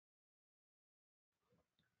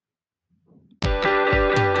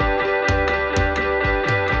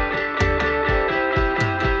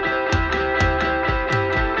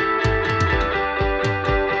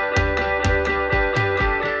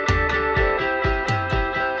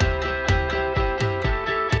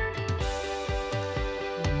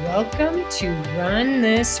welcome to Run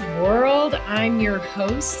This World. I'm your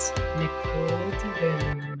host, Nicole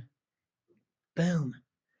DeBoom. Boom.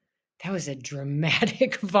 That was a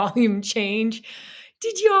dramatic volume change.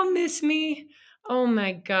 Did you all miss me? Oh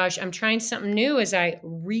my gosh, I'm trying something new as I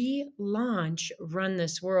relaunch Run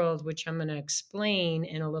This World, which I'm going to explain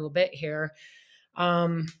in a little bit here.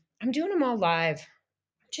 I'm doing them all live.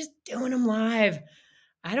 Just doing them live.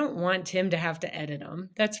 I don't want Tim to have to edit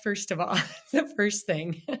them. That's first of all, the first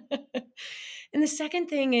thing. And the second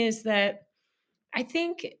thing is that I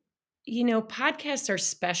think, podcasts are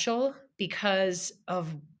special because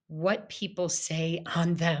of what people say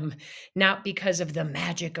on them, not because of the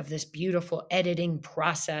magic of this beautiful editing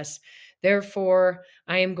process. Therefore,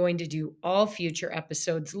 I am going to do all future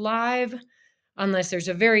episodes live unless there's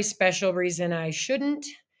a very special reason I shouldn't.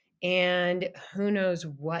 And who knows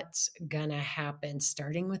what's gonna happen,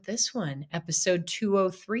 starting with this one, episode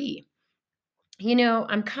 203.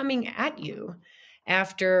 I'm coming at you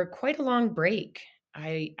after quite a long break.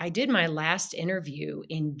 I did my last interview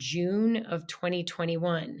in June of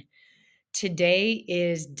 2021. Today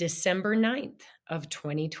is December 9th of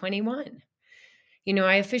 2021.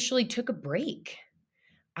 I officially took a break.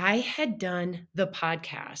 I had done the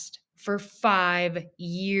podcast for 5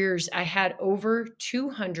 years. I had over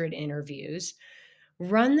 200 interviews.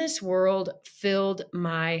 Run This World filled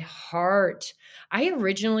my heart. I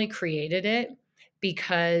originally created it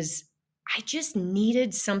because I just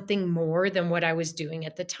needed something more than what I was doing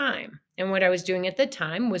at the time. And what I was doing at the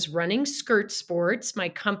time was running Skirt Sports, my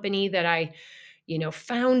company that I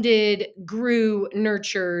founded, grew,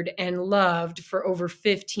 nurtured, and loved for over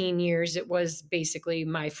 15 years. It was basically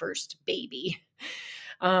my first baby.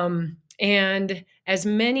 And as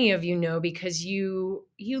many of you know, because you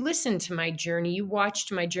listened to my journey, you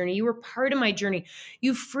watched my journey, you were part of my journey,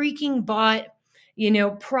 you freaking bought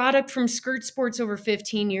product from Skirt Sports over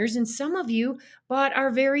 15 years. And some of you bought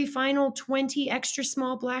our very final 20 extra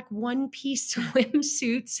small black one-piece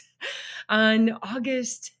swimsuits on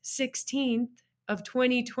August 16th of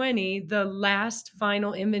 2020, the last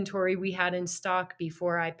final inventory we had in stock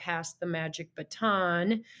before I passed the magic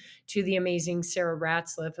baton to the amazing Sarah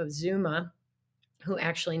Ratzliff of Zuma, who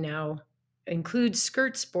actually now includes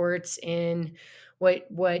Skirt Sports in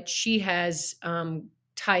what she has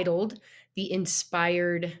titled the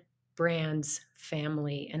Inspired Brands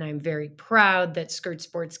family. And I'm very proud that Skirt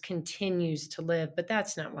Sports continues to live, but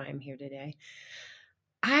that's not why I'm here today.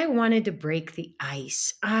 I wanted to break the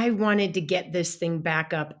ice. I wanted to get this thing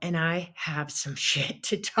back up, and I have some shit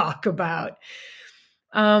to talk about.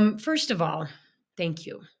 First of all, thank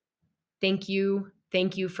you. Thank you.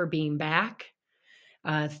 Thank you for being back.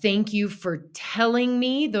 Thank you for telling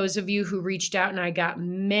me, those of you who reached out, and I got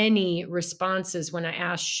many responses when I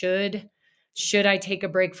asked, should I take a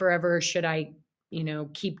break forever, or should I,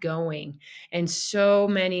 keep going? And so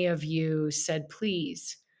many of you said,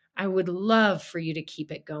 please, I would love for you to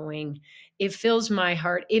keep it going. It fills my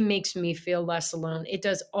heart. It makes me feel less alone. It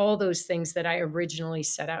does all those things that I originally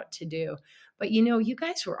set out to do. But you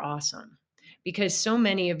guys were awesome, because so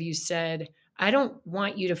many of you said, I don't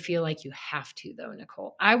want you to feel like you have to, though,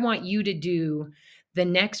 Nicole. I want you to do the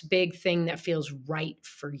next big thing that feels right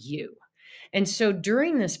for you. And so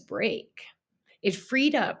during this break, it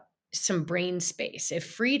freed up some brain space. It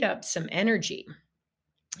freed up some energy.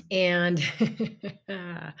 And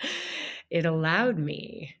it allowed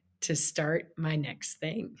me to start my next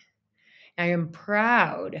thing. I am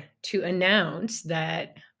proud to announce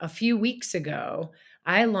that a few weeks ago,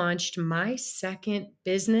 I launched my second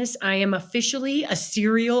business. I am officially a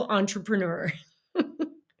serial entrepreneur.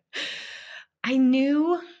 I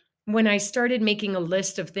knew when I started making a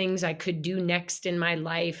list of things I could do next in my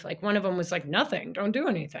life, like one of them was like, nothing, don't do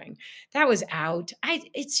anything. That was out.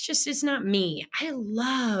 It's not me. I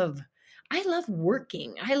love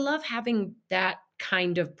working. I love having that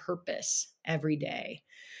kind of purpose every day.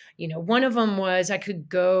 One of them was I could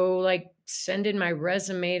go like send in my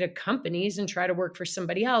resume to companies and try to work for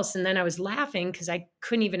somebody else. And then I was laughing because I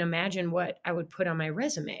couldn't even imagine what I would put on my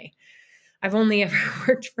resume. I've only ever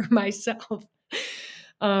worked for myself.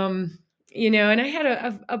 And I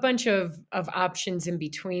had a bunch of options in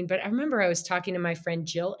between, but I remember I was talking to my friend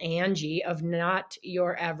Jill Angie of Not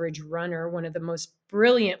Your Average Runner, one of the most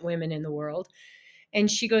brilliant women in the world. And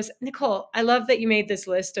she goes, Nicole, I love that you made this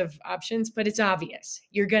list of options, but it's obvious.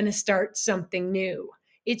 You're going to start something new.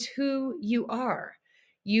 It's who you are.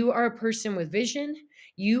 You are a person with vision.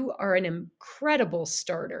 You are an incredible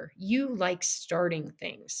starter. You like starting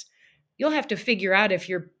things. You'll have to figure out if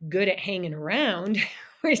you're good at hanging around,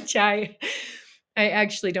 which I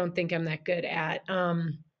actually don't think I'm that good at.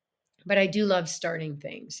 But I do love starting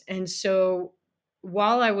things. And so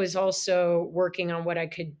while I was also working on what I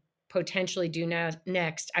could potentially do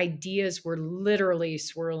next, ideas were literally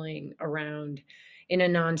swirling around in a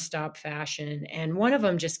nonstop fashion. And one of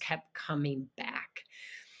them just kept coming back.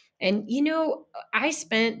 And, I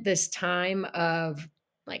spent this time of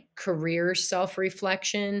like career self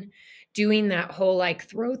reflection, doing that whole like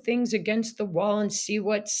throw things against the wall and see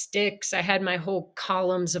what sticks. I had my whole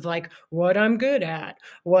columns of like what I'm good at,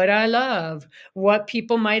 what I love, what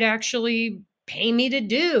people might actually pay me to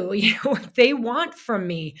do, what they want from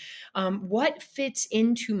me, what fits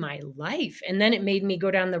into my life. And then it made me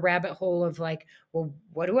go down the rabbit hole of like, well,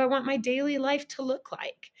 what do I want my daily life to look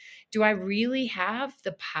like? Do I really have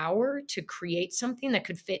the power to create something that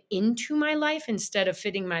could fit into my life instead of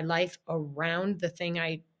fitting my life around the thing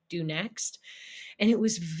I do next? And it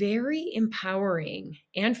was very empowering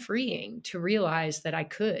and freeing to realize that I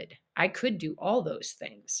could do all those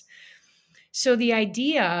things. So the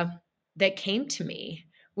idea that came to me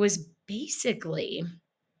was basically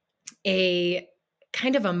a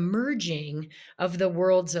kind of a merging of the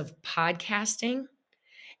worlds of podcasting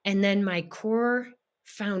and then my core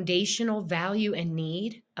foundational value and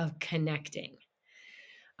need of connecting.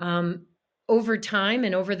 Um, Over time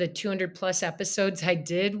and over the 200 plus episodes I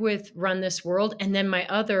did with Run This World, and then my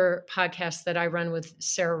other podcast that I run with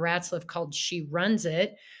Sarah Ratzliff called She Runs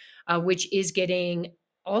It, which is getting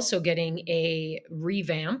a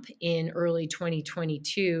revamp in early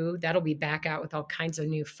 2022. That'll be back out with all kinds of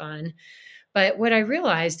new fun. But what I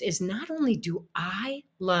realized is not only do I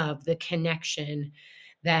love the connection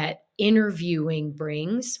that interviewing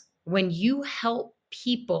brings, when you help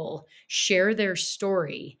people share their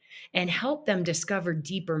story and help them discover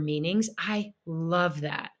deeper meanings, I love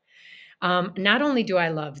that. Not only do I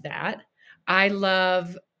love that, I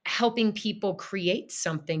love helping people create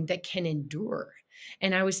something that can endure.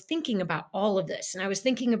 And I was thinking about all of this, and I was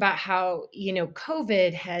thinking about how,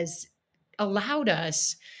 COVID has allowed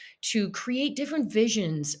us to create different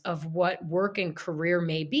visions of what work and career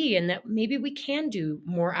may be, and that maybe we can do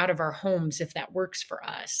more out of our homes if that works for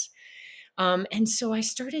us. And so I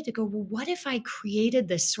started to go, well, what if I created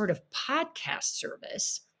this sort of podcast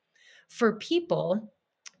service for people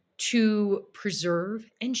to preserve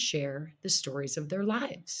and share the stories of their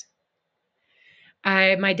lives?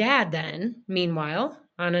 My dad then, meanwhile,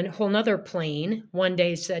 on a whole nother plane, one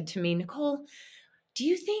day said to me, Nicole, do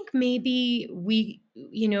you think maybe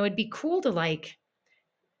it'd be cool to like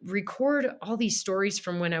record all these stories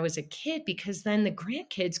from when I was a kid, because then the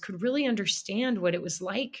grandkids could really understand what it was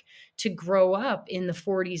like to grow up in the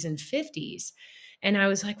 40s and 50s. And I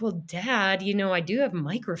was like, well, Dad, I do have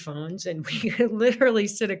microphones and we could literally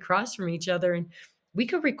sit across from each other and we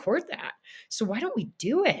could record that. So why don't we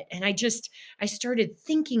do it? And I started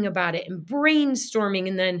thinking about it and brainstorming.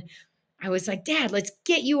 And then I was like, Dad, let's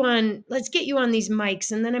get you on these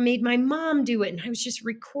mics. And then I made my mom do it. And I was just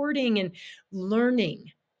recording and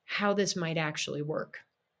learning how this might actually work.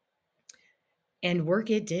 And work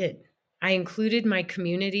it did. I included my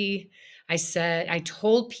community. I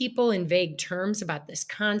told people in vague terms about this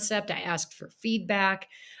concept. I asked for feedback.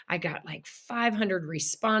 I got like 500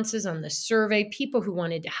 responses on the survey, people who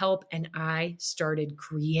wanted to help, and I started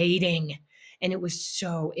creating. And it was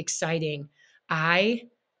so exciting. I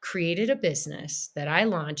created a business that I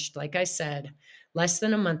launched, like I said, less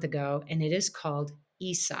than a month ago, and it is called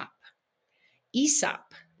ESOP.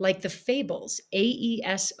 ESOP, like the fables,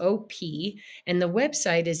 AESOP, and the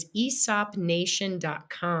website is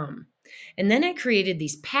esopnation.com. And then I created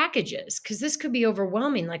these packages because this could be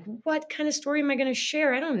overwhelming. Like, what kind of story am I going to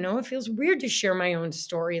share? I don't know. It feels weird to share my own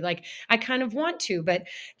story. Like, I kind of want to, but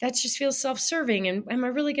that just feels self serving. And am I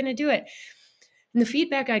really going to do it? And the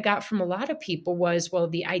feedback I got from a lot of people was, well,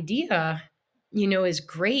 the idea, is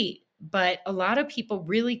great, but a lot of people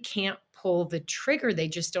really can't pull the trigger. They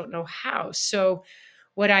just don't know how. So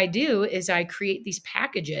what I do is I create these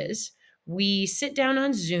packages. We sit down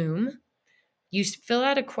on Zoom. You fill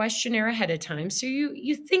out a questionnaire ahead of time. So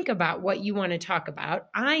you think about what you want to talk about.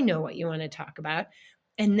 I know what you want to talk about.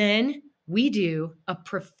 And then we do a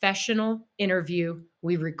professional interview.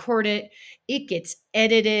 We record it. It gets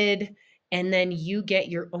edited. And then you get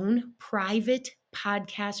your own private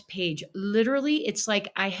podcast page. Literally, it's like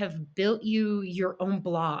I have built you your own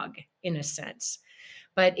blog in a sense,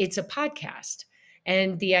 but it's a podcast.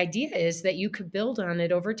 And the idea is that you could build on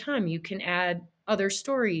it over time. You can add other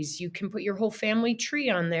stories. You can put your whole family tree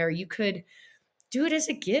on there. You could do it as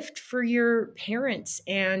a gift for your parents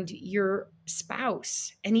and your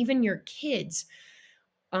spouse and even your kids.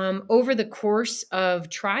 Over the course of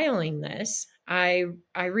trialing this, I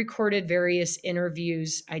recorded various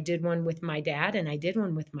interviews. I did one with my dad and I did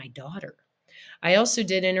one with my daughter. I also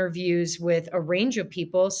did interviews with a range of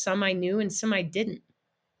people, some I knew and some I didn't.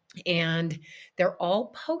 And they're all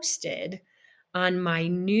posted on my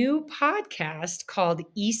new podcast called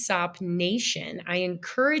ESOP Nation. I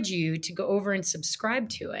encourage you to go over and subscribe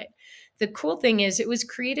to it. The cool thing is, it was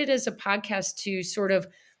created as a podcast to sort of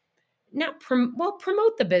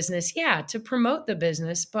promote the business. Yeah, to promote the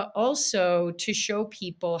business, but also to show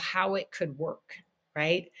people how it could work,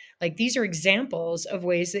 right? Like, these are examples of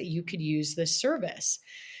ways that you could use this service.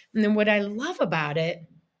 And then what I love about it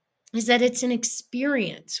is that it's an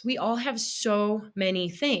experience. We all have so many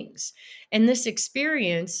things. And this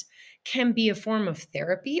experience can be a form of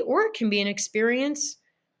therapy, or it can be an experience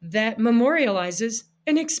that memorializes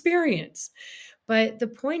an experience. But the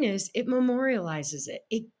point is, it memorializes it.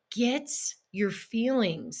 It gets your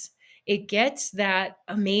feelings. It gets that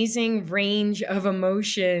amazing range of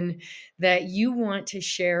emotion that you want to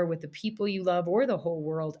share with the people you love or the whole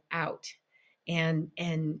world out. And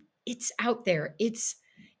it's out there. It's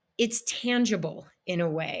tangible in a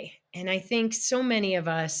way. And I think so many of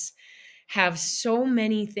us have so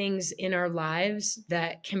many things in our lives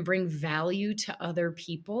that can bring value to other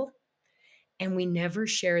people, and we never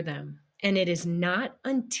share them. And it is not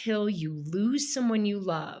until you lose someone you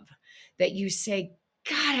love that you say,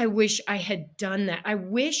 God, I wish I had done that. I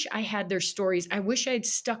wish I had their stories. I wish I had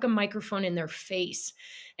stuck a microphone in their face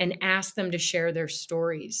and asked them to share their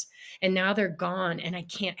stories. And now they're gone and I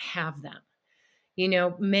can't have them. You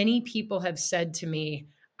know, many people have said to me,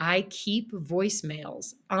 I keep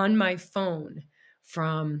voicemails on my phone,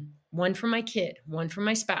 from one from my kid, one from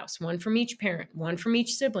my spouse, one from each parent, one from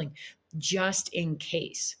each sibling, just in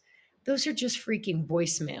case. Those are just freaking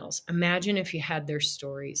voicemails. Imagine if you had their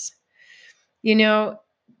stories. You know,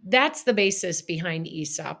 that's the basis behind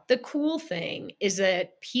ESOP. The cool thing is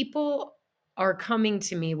that people are coming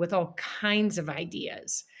to me with all kinds of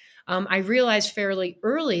ideas. I realized fairly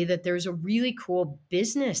early that there's a really cool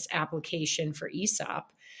business application for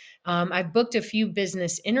ESOP. I've booked a few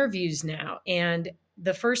business interviews now, and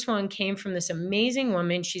the first one came from this amazing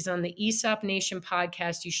woman. She's on the ESOP Nation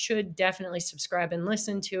podcast. You should definitely subscribe and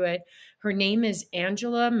listen to it. Her name is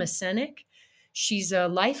Angela Masenik. She's a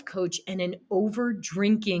life coach and an over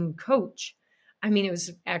drinking coach. I mean, it was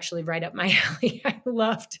actually right up my alley. I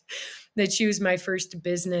loved that she was my first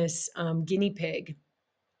business guinea pig.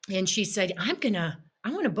 And she said, I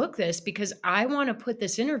want to book this because I want to put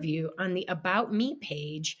this interview on the About Me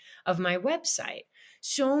page of my website.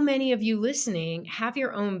 So many of you listening have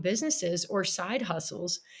your own businesses or side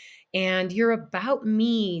hustles, and you're About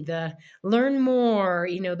Me, the learn more,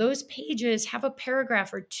 those pages have a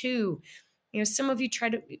paragraph or two. Some of you try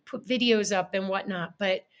to put videos up and whatnot,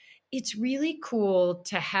 but it's really cool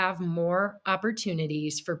to have more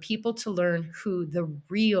opportunities for people to learn who the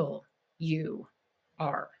real you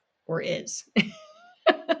are or is.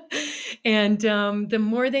 And the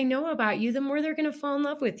more they know about you, the more they're going to fall in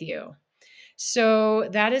love with you. So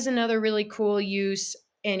that is another really cool use.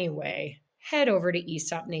 Anyway, head over to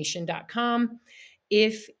esopnation.com.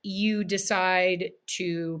 If you decide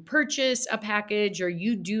to purchase a package or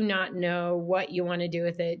you do not know what you want to do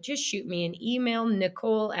with it, just shoot me an email,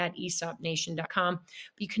 nicole@esopnation.com.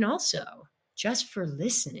 But you can also, just for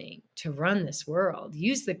listening to Run This World,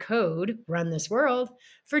 use the code Run This World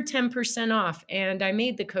for 10% off. And I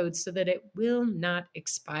made the code so that it will not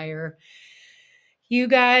expire. You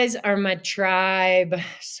guys are my tribe.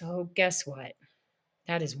 So guess what?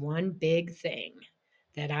 That is one big thing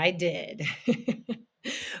that I did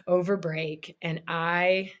over break, and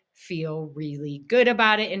I feel really good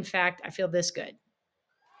about it. In fact, I feel this good.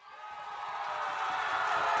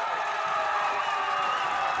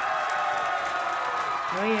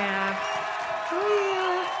 Oh yeah.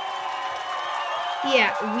 Oh yeah.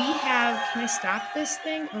 Yeah, we have, can I stop this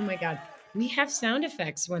thing? Oh my God. We have sound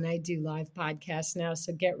effects when I do live podcasts now,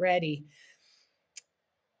 so get ready.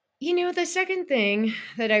 The second thing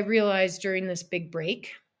that I realized during this big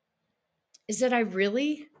break is that I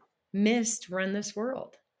really missed Run This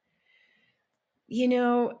World. We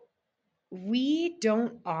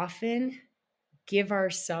don't often give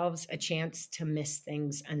ourselves a chance to miss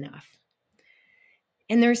things enough.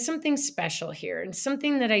 And there's something special here, and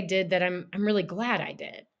something that I did that I'm really glad I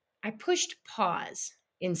did. I pushed pause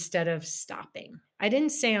instead of stopping. I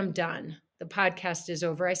didn't say I'm done. The podcast is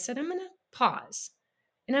over. I said I'm going to pause.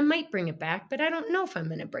 And I might bring it back, but I don't know if I'm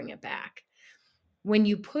going to bring it back. When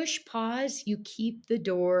you push pause, you keep the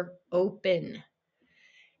door open.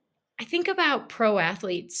 I think about pro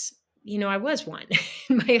athletes. I was one.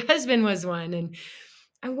 My husband was one. And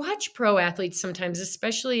I watch pro athletes sometimes,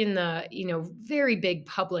 especially in the, very big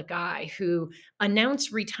public eye, who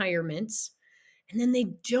announce retirements. And then they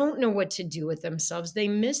don't know what to do with themselves. They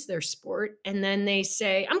miss their sport. And then they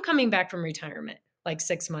say, I'm coming back from retirement like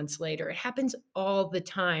 6 months later. It happens all the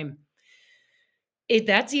time.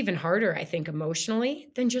 That's even harder, I think, emotionally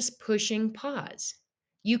than just pushing pause.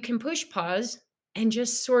 You can push pause and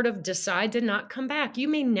just sort of decide to not come back. You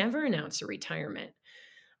may never announce a retirement,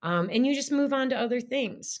 and you just move on to other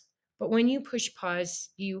things. But when you push pause,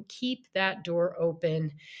 you keep that door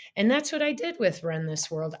open. And that's what I did with Run This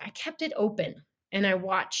World. I kept it open and I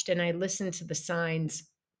watched and I listened to the signs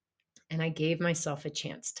and I gave myself a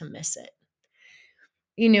chance to miss it.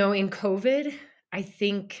 In COVID, I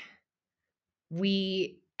think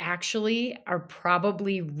we actually are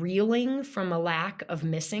probably reeling from a lack of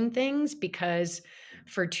missing things because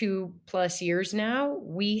for 2+ years now,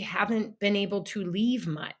 we haven't been able to leave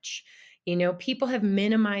much. People have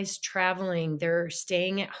minimized traveling, they're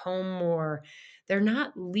staying at home more. They're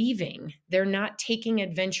not leaving. They're not taking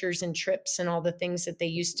adventures and trips and all the things that they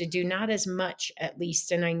used to do, not as much at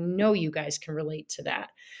least. And I know you guys can relate to that.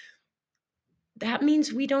 That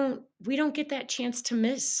means we don't get that chance to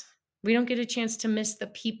miss. We don't get a chance to miss the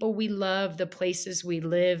people we love, the places we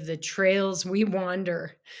live, the trails we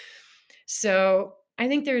wander. So I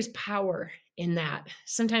think there's power in that.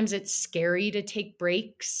 Sometimes it's scary to take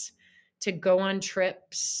breaks, to go on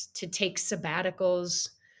trips, to take sabbaticals,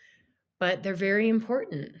 but they're very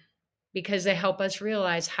important because they help us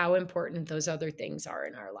realize how important those other things are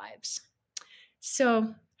in our lives.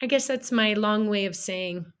 So I guess that's my long way of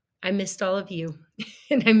saying I missed all of you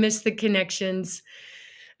and I miss the connections.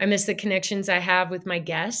 I miss the connections I have with my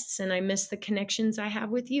guests and I miss the connections I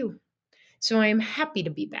have with you. So I am happy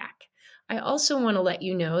to be back. I also want to let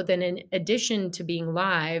you know that in addition to being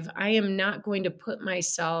live, I am not going to put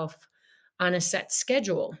myself on a set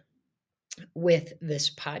schedule with this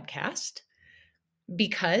podcast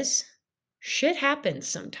because shit happens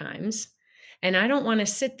sometimes. And I don't want to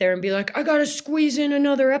sit there and be like, I got to squeeze in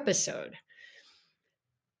another episode.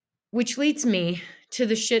 Which leads me to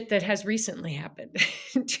the shit that has recently happened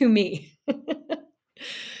to me.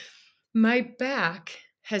 My back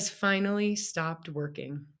has finally stopped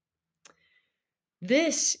working.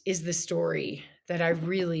 This is the story that I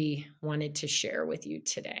really wanted to share with you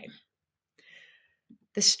today.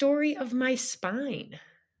 The story of my spine,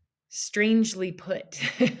 strangely put.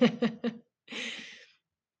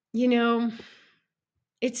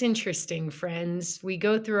 It's interesting, friends. We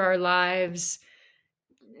go through our lives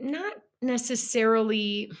not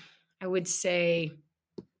necessarily, I would say,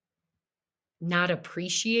 not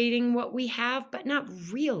appreciating what we have, but not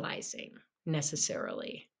realizing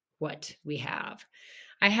necessarily what we have.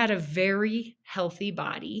 I had a very healthy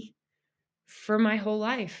body for my whole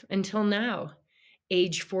life until now,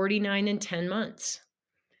 age 49 and 10 months.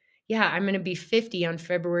 Yeah, I'm going to be 50 on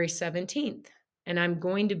February 17th, and I'm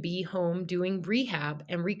going to be home doing rehab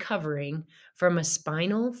and recovering from a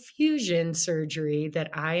spinal fusion surgery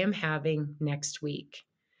that I am having next week.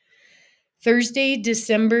 Thursday,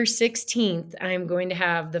 December 16th, I'm going to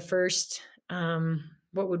have the first,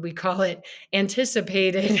 what would we call it,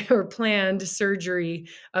 anticipated or planned surgery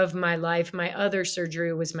of my life. My other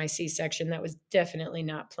surgery was my C-section. That was definitely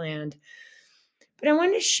not planned. But I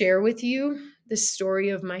want to share with you the story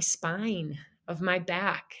of my spine, of my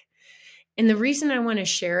back. And the reason I want to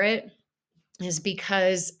share it is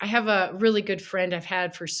because I have a really good friend I've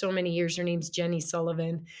had for so many years. Her name's Jenny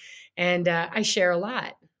Sullivan, and I share a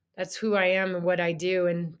lot. That's who I am and what I do.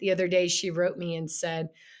 And the other day she wrote me and said,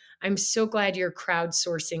 I'm so glad you're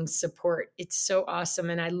crowdsourcing support. It's so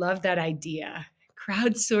awesome. And I love that idea.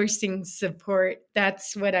 Crowdsourcing support.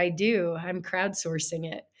 That's what I do. I'm crowdsourcing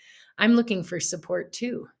it. I'm looking for support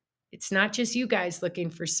too. It's not just you guys looking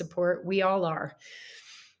for support. We all are.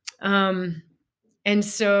 And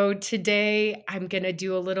so today I'm going to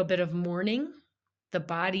do a little bit of mourning the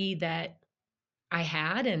body that I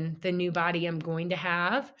had and the new body I'm going to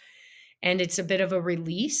have. And it's a bit of a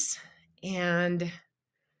release. And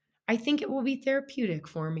I think it will be therapeutic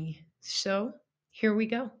for me. So here we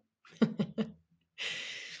go.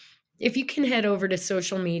 If you can head over to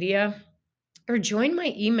social media or join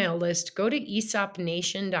my email list, go to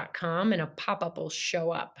esopnation.com and a pop-up will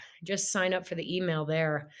show up. Just sign up for the email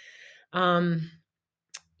there.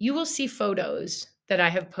 You will see photos that I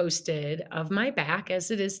have posted of my back as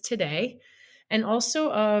it is today, and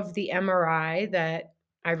also of the MRI that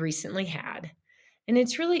I recently had. And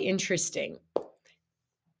it's really interesting.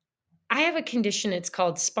 I have a condition, it's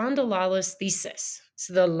called spondylolisthesis. It's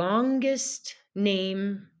the longest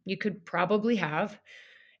name you could probably have.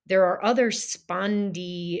 There are other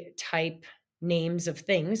spondy type names of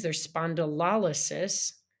things. There's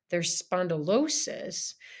spondylolysis, there's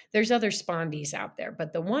spondylosis, there's other spondies out there.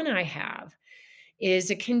 But the one I have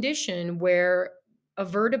is a condition where a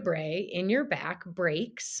vertebrae in your back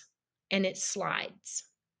breaks and it slides.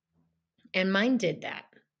 And mine did that.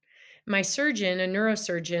 My surgeon, a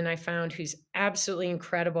neurosurgeon I found who's absolutely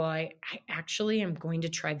incredible. I actually am going to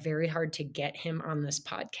try very hard to get him on this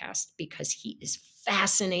podcast because he is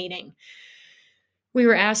fascinating. We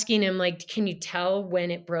were asking him, like, can you tell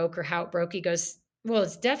when it broke or how it broke? He goes, well,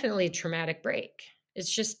 it's definitely a traumatic break.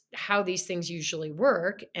 It's just how these things usually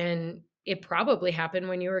work. And it probably happened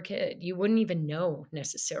when you were a kid. You wouldn't even know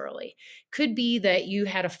necessarily. Could be that you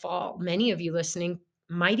had a fall. Many of you listening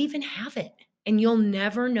might even have it. And you'll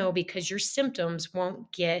never know because your symptoms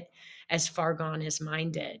won't get as far gone as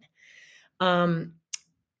mine did.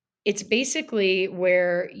 It's basically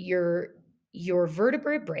where your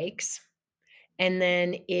vertebrae breaks and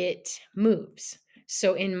then it moves.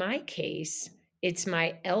 So in my case, it's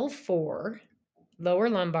my L4 lower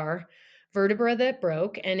lumbar vertebra that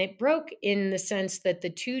broke, and it broke in the sense that the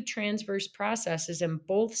two transverse processes in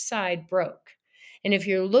both side broke. And if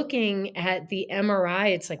you're looking at the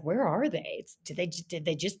MRI, it's like, where are they? Did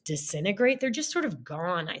they just disintegrate? They're just sort of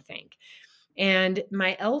gone, I think. And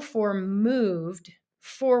my L4 moved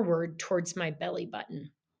forward towards my belly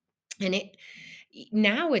button. And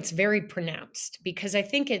now it's very pronounced because I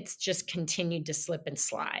think it's just continued to slip and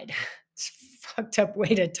slide. It's a fucked up way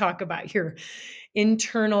to talk about your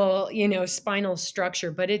internal, spinal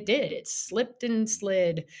structure, but it did. It slipped and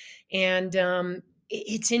slid. And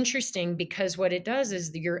it's interesting because what it does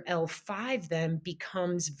is your L5 then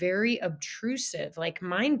becomes very obtrusive. Like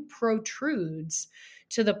mine protrudes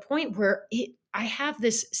to the point where I have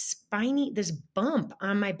this bump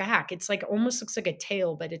on my back. It's like almost looks like a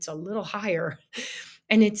tail, but it's a little higher.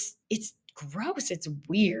 And it's gross. It's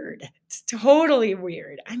weird. It's totally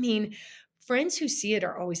weird. I mean, friends who see it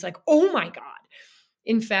are always like, "Oh my God."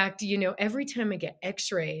 In fact, every time I get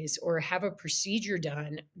x-rays or have a procedure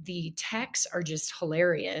done, the techs are just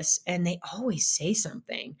hilarious and they always say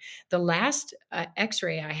something. The last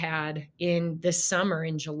x-ray I had in this summer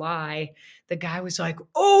in July, the guy was like,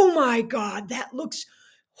 "Oh my God, that looks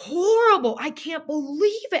horrible. I can't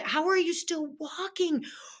believe it. How are you still walking?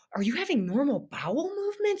 Are you having normal bowel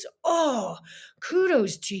movements? Oh,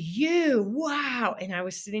 kudos to you. Wow." And I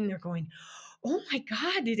was sitting there going, "Oh my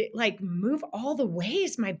God, did it like move all the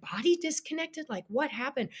ways? My body disconnected? Like what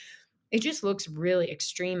happened?" It just looks really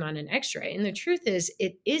extreme on an x-ray. And the truth is,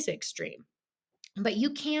 it is extreme, but you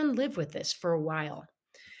can live with this for a while.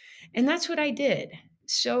 And that's what I did.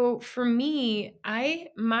 So for me,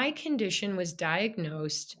 my condition was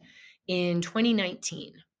diagnosed in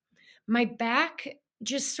 2019. My back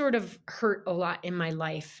just sort of hurt a lot in my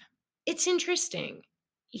life. It's interesting.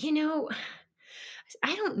 You know,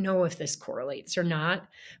 I don't know if this correlates or not,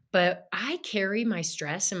 but I carry my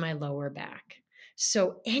stress in my lower back.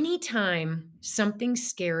 So anytime something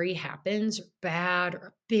scary happens, or bad,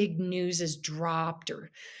 or big news is dropped,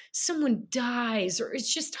 or someone dies, or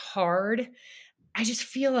it's just hard, I just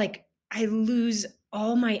feel like I lose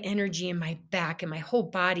all my energy in my back and my whole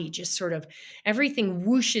body just sort of everything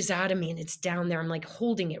whooshes out of me and it's down there. I'm like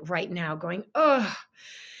holding it right now, going, oh,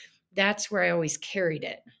 that's where I always carried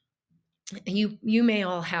it. You may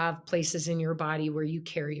all have places in your body where you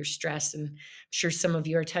carry your stress, and I'm sure some of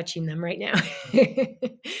you are touching them right now.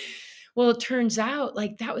 Well, it turns out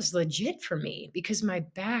like that was legit for me because my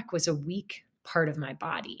back was a weak part of my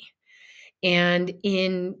body. And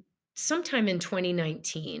in sometime in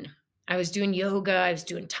 2019, I was doing yoga, I was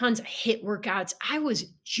doing tons of HIIT workouts. I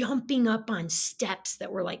was jumping up on steps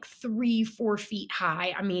that were like 3, 4 feet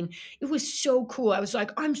high. I mean, it was so cool. I was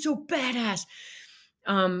like, I'm so badass.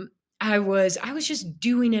 Um, I was just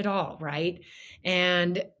doing it all, right?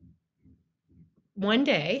 And one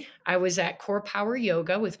day I was at Core Power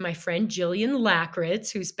Yoga with my friend Jillian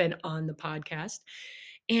Lackritz, who's been on the podcast.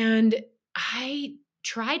 And I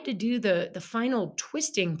tried to do the final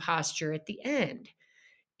twisting posture at the end.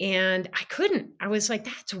 And I couldn't. I was like,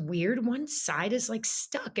 that's weird. One side is like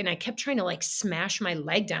stuck. And I kept trying to like smash my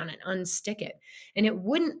leg down and unstick it. And it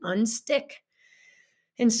wouldn't unstick.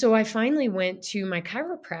 And so I finally went to my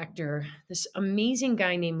chiropractor, this amazing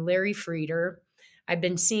guy named Larry Frieder. I've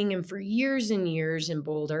been seeing him for years and years in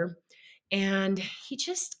Boulder. And he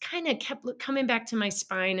just kind of kept coming back to my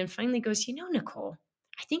spine and finally goes, Nicole,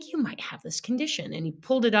 I think you might have this condition. And he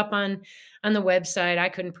pulled it up on the website. I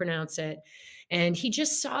couldn't pronounce it. And he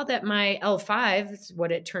just saw that my L5,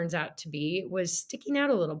 what it turns out to be, was sticking out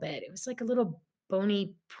a little bit. It was like a little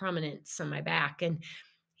bony prominence on my back. And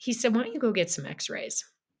he said, why don't you go get some x-rays?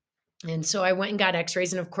 And so I went and got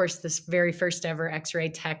x-rays. And of course, this very first ever x-ray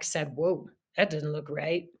tech said, whoa, that doesn't look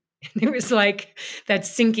right. And it was like that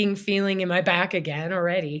sinking feeling in my back again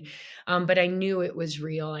already. But I knew it was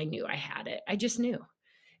real. I knew I had it. I just knew.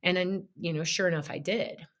 And then, sure enough, I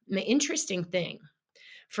did. And the interesting thing,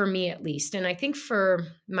 for me at least, and I think for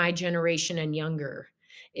my generation and younger,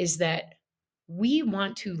 is that we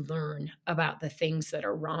want to learn about the things that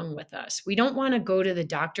are wrong with us. We don't want to go to the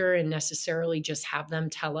doctor and necessarily just have them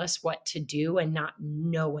tell us what to do and not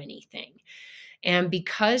know anything. And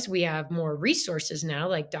because we have more resources now,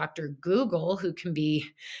 like Dr. Google, who can be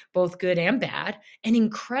both good and bad, and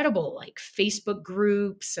incredible like Facebook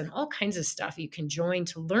groups and all kinds of stuff you can join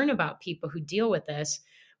to learn about people who deal with this,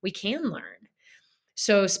 we can learn.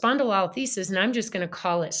 So spondylolisthesis, and I'm just going to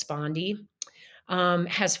call it spondy,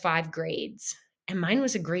 has 5 grades, and mine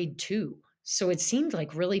was a grade 2. So it seemed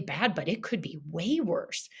like really bad, but it could be way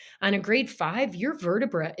worse. On a grade 5, your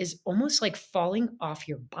vertebra is almost like falling off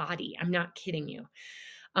your body. I'm not kidding you.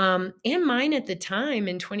 And mine at the time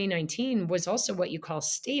in 2019 was also what you call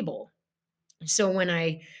stable. So when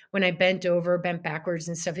I bent backwards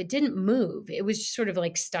and stuff, it didn't move. It was sort of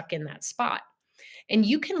like stuck in that spot. And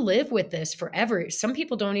you can live with this forever. Some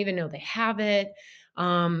people don't even know they have it.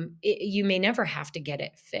 You may never have to get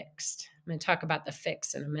it fixed. I'm going to talk about the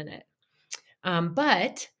fix in a minute.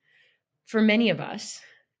 But for many of us,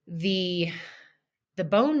 the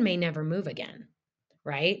bone may never move again,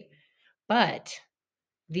 right? But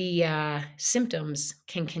the symptoms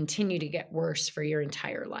can continue to get worse for your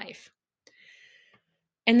entire life.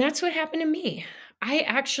 And that's what happened to me. I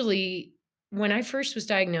actually, when I first was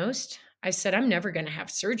diagnosed, I said, I'm never going to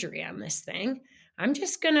have surgery on this thing. I'm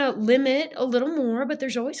just going to limit a little more, but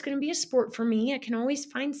there's always going to be a sport for me. I can always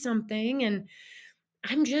find something, and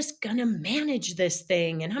I'm just going to manage this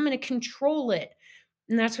thing and I'm going to control it.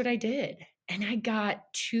 And that's what I did. And I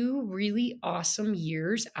got 2 really awesome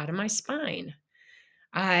years out of my spine.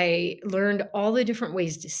 I learned all the different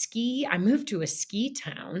ways to ski. I moved to a ski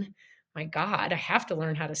town. My God, I have to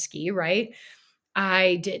learn how to ski, right?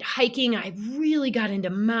 I did hiking. I really got into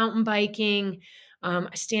mountain biking,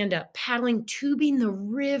 stand up paddling, tubing the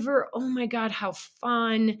river. Oh my God, how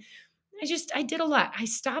fun. I did a lot. I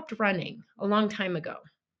stopped running a long time ago.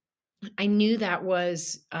 I knew that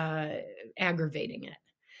was aggravating it.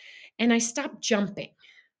 And I stopped jumping.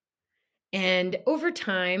 And over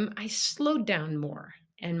time, I slowed down more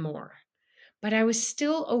and more. But I was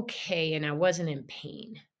still okay and I wasn't in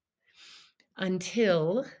pain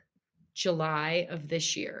until July of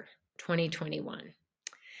this year, 2021.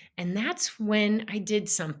 And that's when I did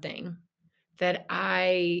something that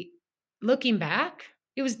looking back,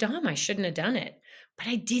 it was dumb. I shouldn't have done it. But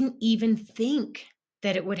I didn't even think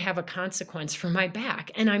that it would have a consequence for my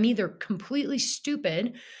back. And I'm either completely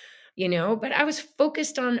stupid, but I was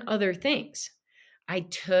focused on other things. I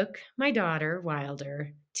took my daughter,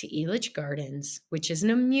 Wilder, to Elitch Gardens, which is an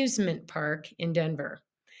amusement park in Denver.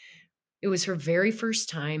 It was her very first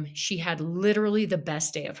time. She had literally the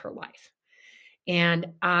best day of her life.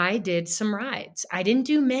 And I did some rides. I didn't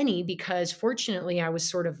do many because fortunately I was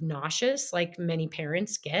sort of nauseous, like many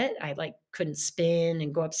parents get. I couldn't spin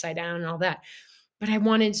and go upside down and all that. But I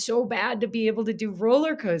wanted so bad to be able to do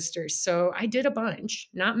roller coasters. So I did a bunch,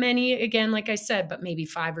 not many, again, like I said, but maybe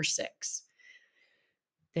 5 or 6.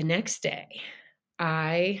 The next day,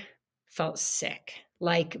 I felt sick,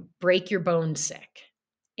 like break your bone sick.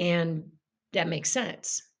 And that makes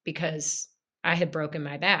sense because I had broken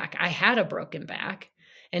my back. I had a broken back,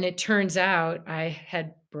 and it turns out I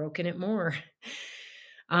had broken it more.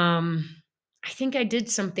 I think I did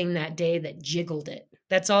something that day that jiggled it.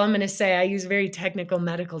 That's all I'm going to say. I use very technical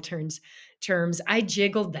medical terms. I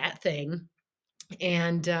jiggled that thing,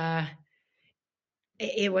 and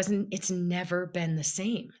it's never been the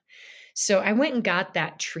same. So I went and got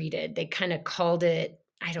that treated. They kind of called it,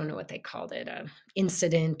 I don't know what they called it, a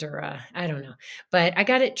incident or I don't know. But I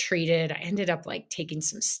got it treated. I ended up taking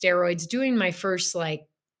some steroids, doing my first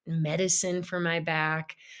medicine for my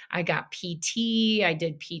back. I got PT. I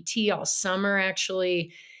did PT all summer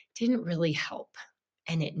actually. Didn't really help.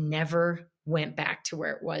 And it never went back to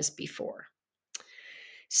where it was before.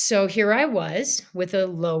 So here I was with a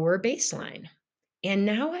lower baseline. And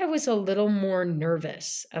now I was a little more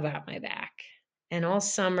nervous about my back. And all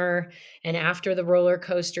summer and after the roller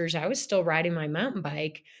coasters, I was still riding my mountain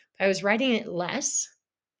bike. I was riding it less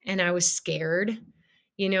and I was scared.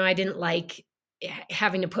 I didn't like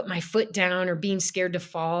having to put my foot down or being scared to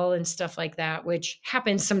fall and stuff like that, which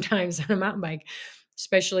happens sometimes on a mountain bike,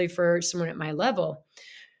 especially for someone at my level,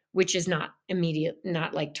 which is not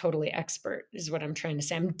totally expert, is what I'm trying to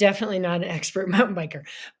say. I'm definitely not an expert mountain biker,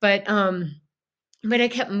 but I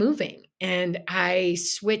kept moving and I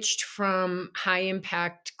switched from high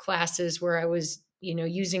impact classes where I was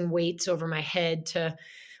using weights over my head to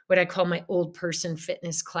what I call my old person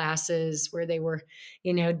fitness classes, where they were,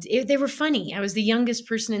 they were funny. I was the youngest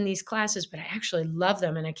person in these classes, but I actually love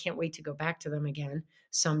them and I can't wait to go back to them again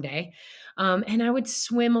someday. And I would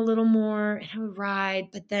swim a little more and I would ride,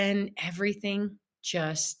 but then everything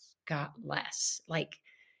just got less. Like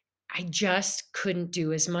I just couldn't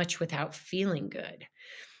do as much without feeling good.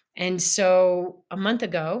 And so a month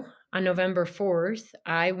ago, on November 4th,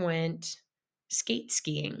 I went skate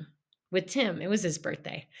skiing with Tim. It was his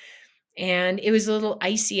birthday. And it was a little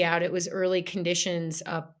icy out. It was early conditions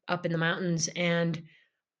up in the mountains, and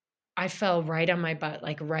I fell right on my butt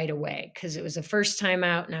like right away because it was the first time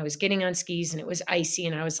out and I was getting on skis and it was icy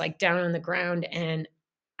and I was like down on the ground, and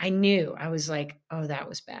I knew, I was like, "Oh, that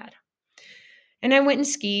was bad." And I went and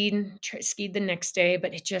skied the next day,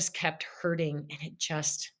 but it just kept hurting and it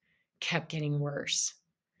just kept getting worse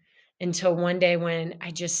until one day when I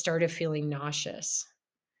just started feeling nauseous.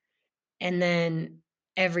 And then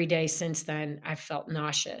every day since then, I've felt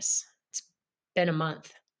nauseous. It's been a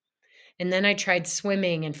month. And then I tried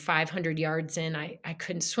swimming, and 500 yards in, I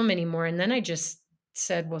couldn't swim anymore. And then I just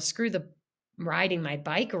said, well, screw the riding my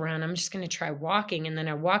bike around. I'm just going to try walking. And then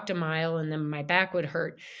I walked a mile and then my back would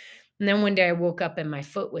hurt. And then one day I woke up and my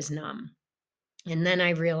foot was numb. And then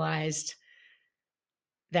I realized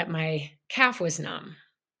that my calf was numb.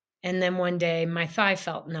 And then one day my thigh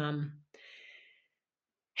felt numb.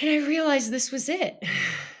 And I realized this was it.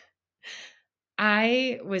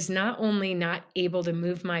 I was not only not able to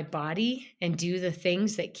move my body and do the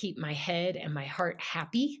things that keep my head and my heart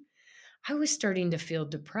happy, I was starting to feel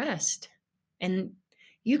depressed. And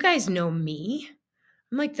you guys know me.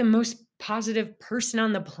 I'm like the most positive person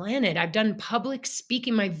on the planet. I've done public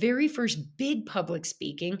speaking. My very first big public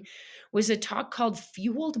speaking was a talk called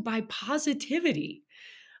Fueled by Positivity.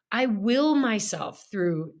 I will myself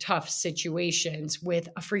through tough situations with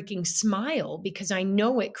a freaking smile because I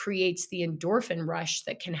know it creates the endorphin rush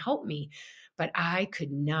that can help me. But I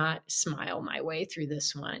could not smile my way through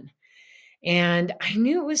this one. And I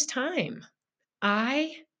knew it was time.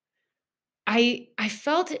 I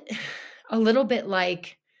felt a little bit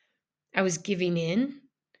like I was giving in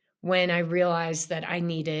when I realized that I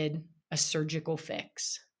needed a surgical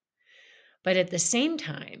fix. But at the same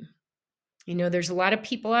time, there's a lot of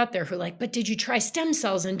people out there who are like, but did you try stem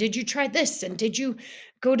cells? And did you try this? And did you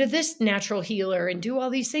go to this natural healer and do all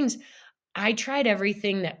these things? I tried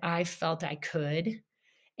everything that I felt I could.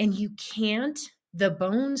 And you can't, the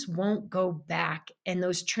bones won't go back. And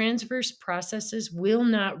those transverse processes will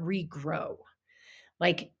not regrow.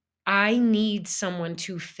 Like, I need someone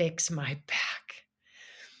to fix my back.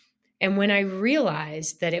 And when I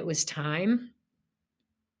realized that it was time,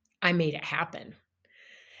 I made it happen.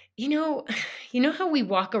 You know how we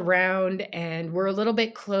walk around and we're a little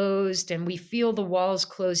bit closed and we feel the walls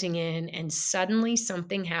closing in, and suddenly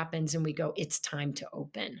something happens and we go, it's time to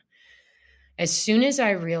open. As soon as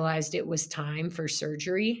I realized it was time for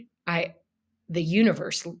surgery, the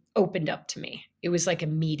universe opened up to me. It was like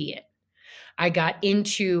immediate. I got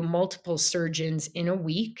into multiple surgeons in a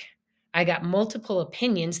week. I got multiple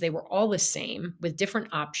opinions. They were all the same with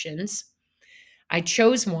different options. I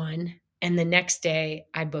chose one, and the next day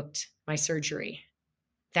I booked my surgery.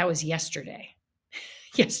 That was yesterday.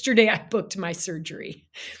 Yesterday I booked my surgery.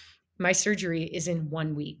 My surgery is in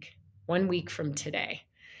 1 week from today.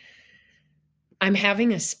 I'm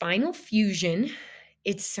having a spinal fusion.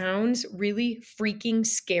 It sounds really freaking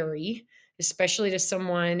scary, especially to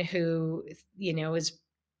someone who, is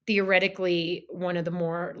theoretically one of the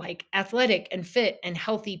more like athletic and fit and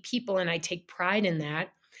healthy people. And I take pride in that.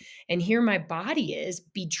 And here my body is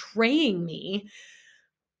betraying me.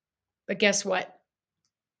 But guess what?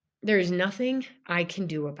 There is nothing I can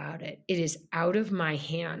do about it. It is out of my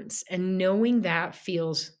hands. And knowing that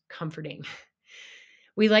feels comforting.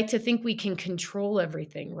 We like to think we can control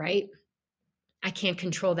everything, right? I can't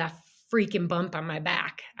control that freaking bump on my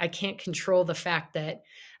back. I can't control the fact that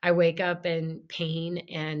I wake up in pain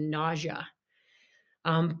and nausea.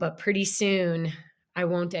 But pretty soon, I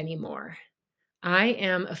won't anymore. I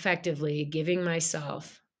am effectively giving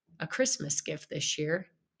myself a Christmas gift this year.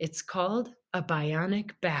 It's called a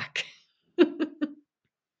bionic back.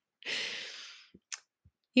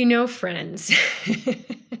 Friends,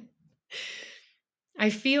 I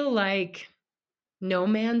feel like no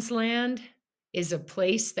man's land is a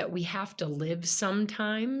place that we have to live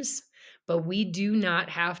sometimes, but we do not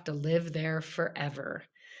have to live there forever.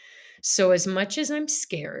 So as much as I'm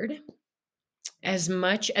scared, as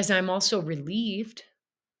much as I'm also relieved,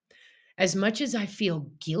 as much as I feel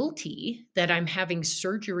guilty that I'm having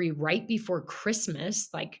surgery right before Christmas,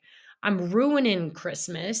 like I'm ruining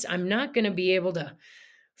Christmas. I'm not going to be able to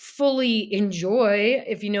fully enjoy,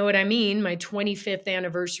 if you know what I mean, my 25th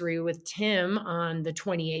anniversary with Tim on the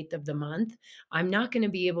 28th of the month. I'm not going to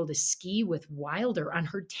be able to ski with Wilder on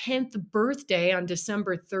her 10th birthday on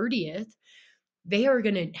December 30th. They are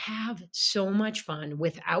going to have so much fun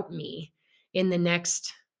without me in the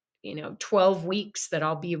next, 12 weeks that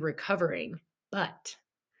I'll be recovering. But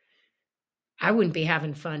I wouldn't be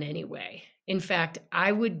having fun anyway. In fact,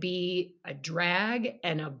 I would be a drag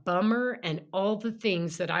and a bummer and all the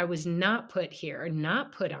things that I was not put here,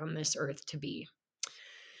 not put on this earth to be.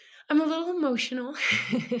 I'm a little emotional.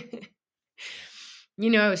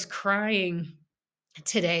 I was crying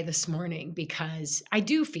this morning because I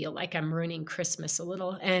do feel like I'm ruining Christmas a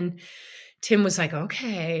little. And Tim was like,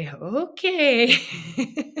 okay.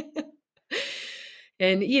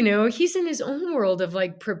 And, he's in his own world of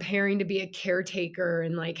like preparing to be a caretaker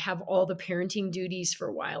and like have all the parenting duties for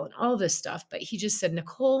a while and all this stuff. But he just said,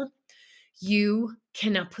 Nicole, you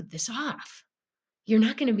cannot put this off. You're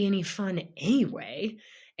not going to be any fun anyway.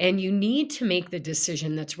 And you need to make the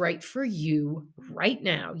decision that's right for you right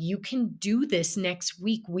now. You can do this next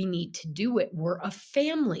week. We need to do it. We're a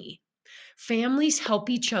family. Families help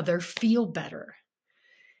each other feel better.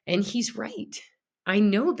 And he's right. I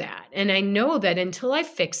know that. And I know that until I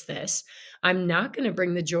fix this, I'm not going to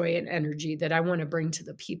bring the joy and energy that I want to bring to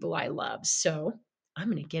the people I love. So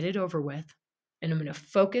I'm going to get it over with. And I'm going to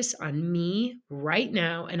focus on me right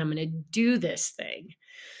now. And I'm going to do this thing.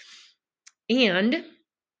 And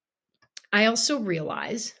I also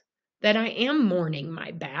realize that I am mourning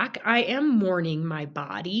my back. I am mourning my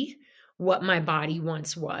body, what my body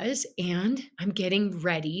once was. And I'm getting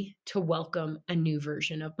ready to welcome a new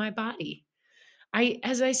version of my body.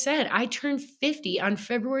 As I said, I turned 50 on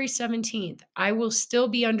February 17th. I will still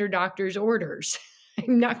be under doctor's orders.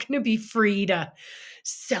 I'm not going to be free to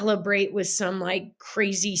celebrate with some like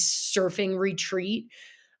crazy surfing retreat.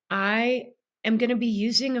 I am going to be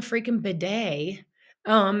using a freaking bidet,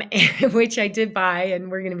 which I did buy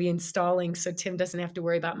and we're going to be installing so Tim doesn't have to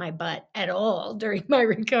worry about my butt at all during my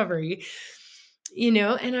recovery, and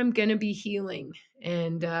I'm going to be healing.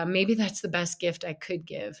 And maybe that's the best gift I could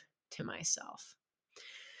give to myself.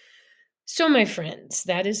 So, my friends,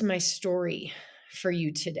 that is my story for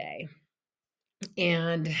you today.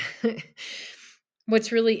 And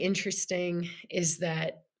what's really interesting is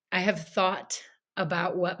that I have thought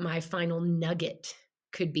about what my final nugget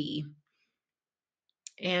could be.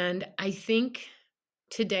 And I think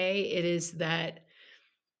today it is that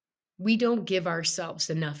we don't give ourselves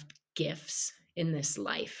enough gifts in this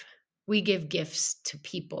life. We give gifts to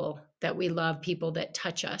people that we love, people that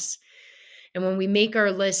touch us. And when we make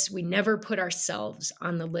our lists, we never put ourselves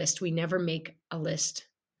on the list. We never make a list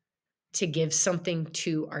to give something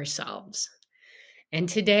to ourselves. And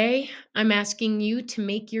today, I'm asking you to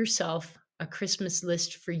make yourself a Christmas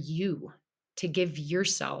list for you, to give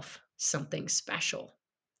yourself something special.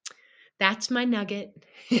 That's my nugget.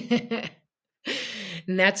 And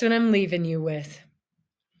that's what I'm leaving you with.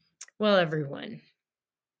 Well, everyone,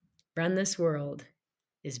 Run This World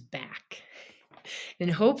is back. And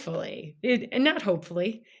hopefully, it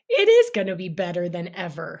is going to be better than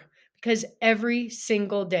ever, because every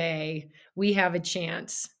single day we have a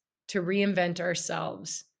chance to reinvent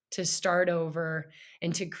ourselves, to start over,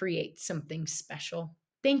 and to create something special.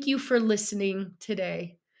 Thank you for listening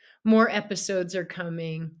today. More episodes are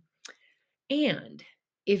coming. And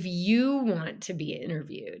if you want to be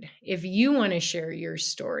interviewed, if you want to share your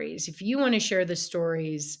stories, if you want to share the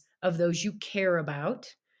stories of those you care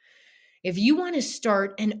about, if you want to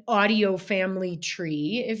start an audio family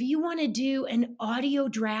tree, if you want to do an audio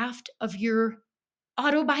draft of your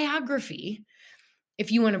autobiography,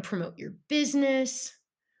 if you want to promote your business,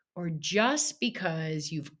 or just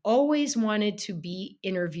because you've always wanted to be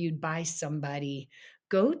interviewed by somebody,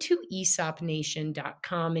 go to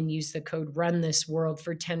esopnation.com and use the code RUNTHISWORLD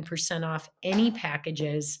for 10% off any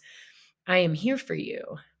packages. I am here for you.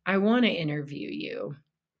 I want to interview you,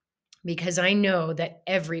 because I know that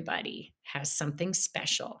everybody has something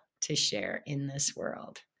special to share in this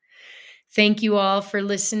world. Thank you all for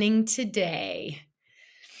listening today.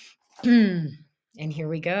 And here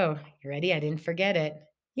we go. You ready? I didn't forget it.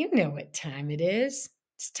 You know what time it is.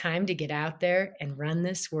 It's time to get out there and run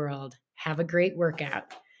this world. Have a great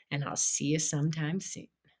workout, and I'll see you sometime soon.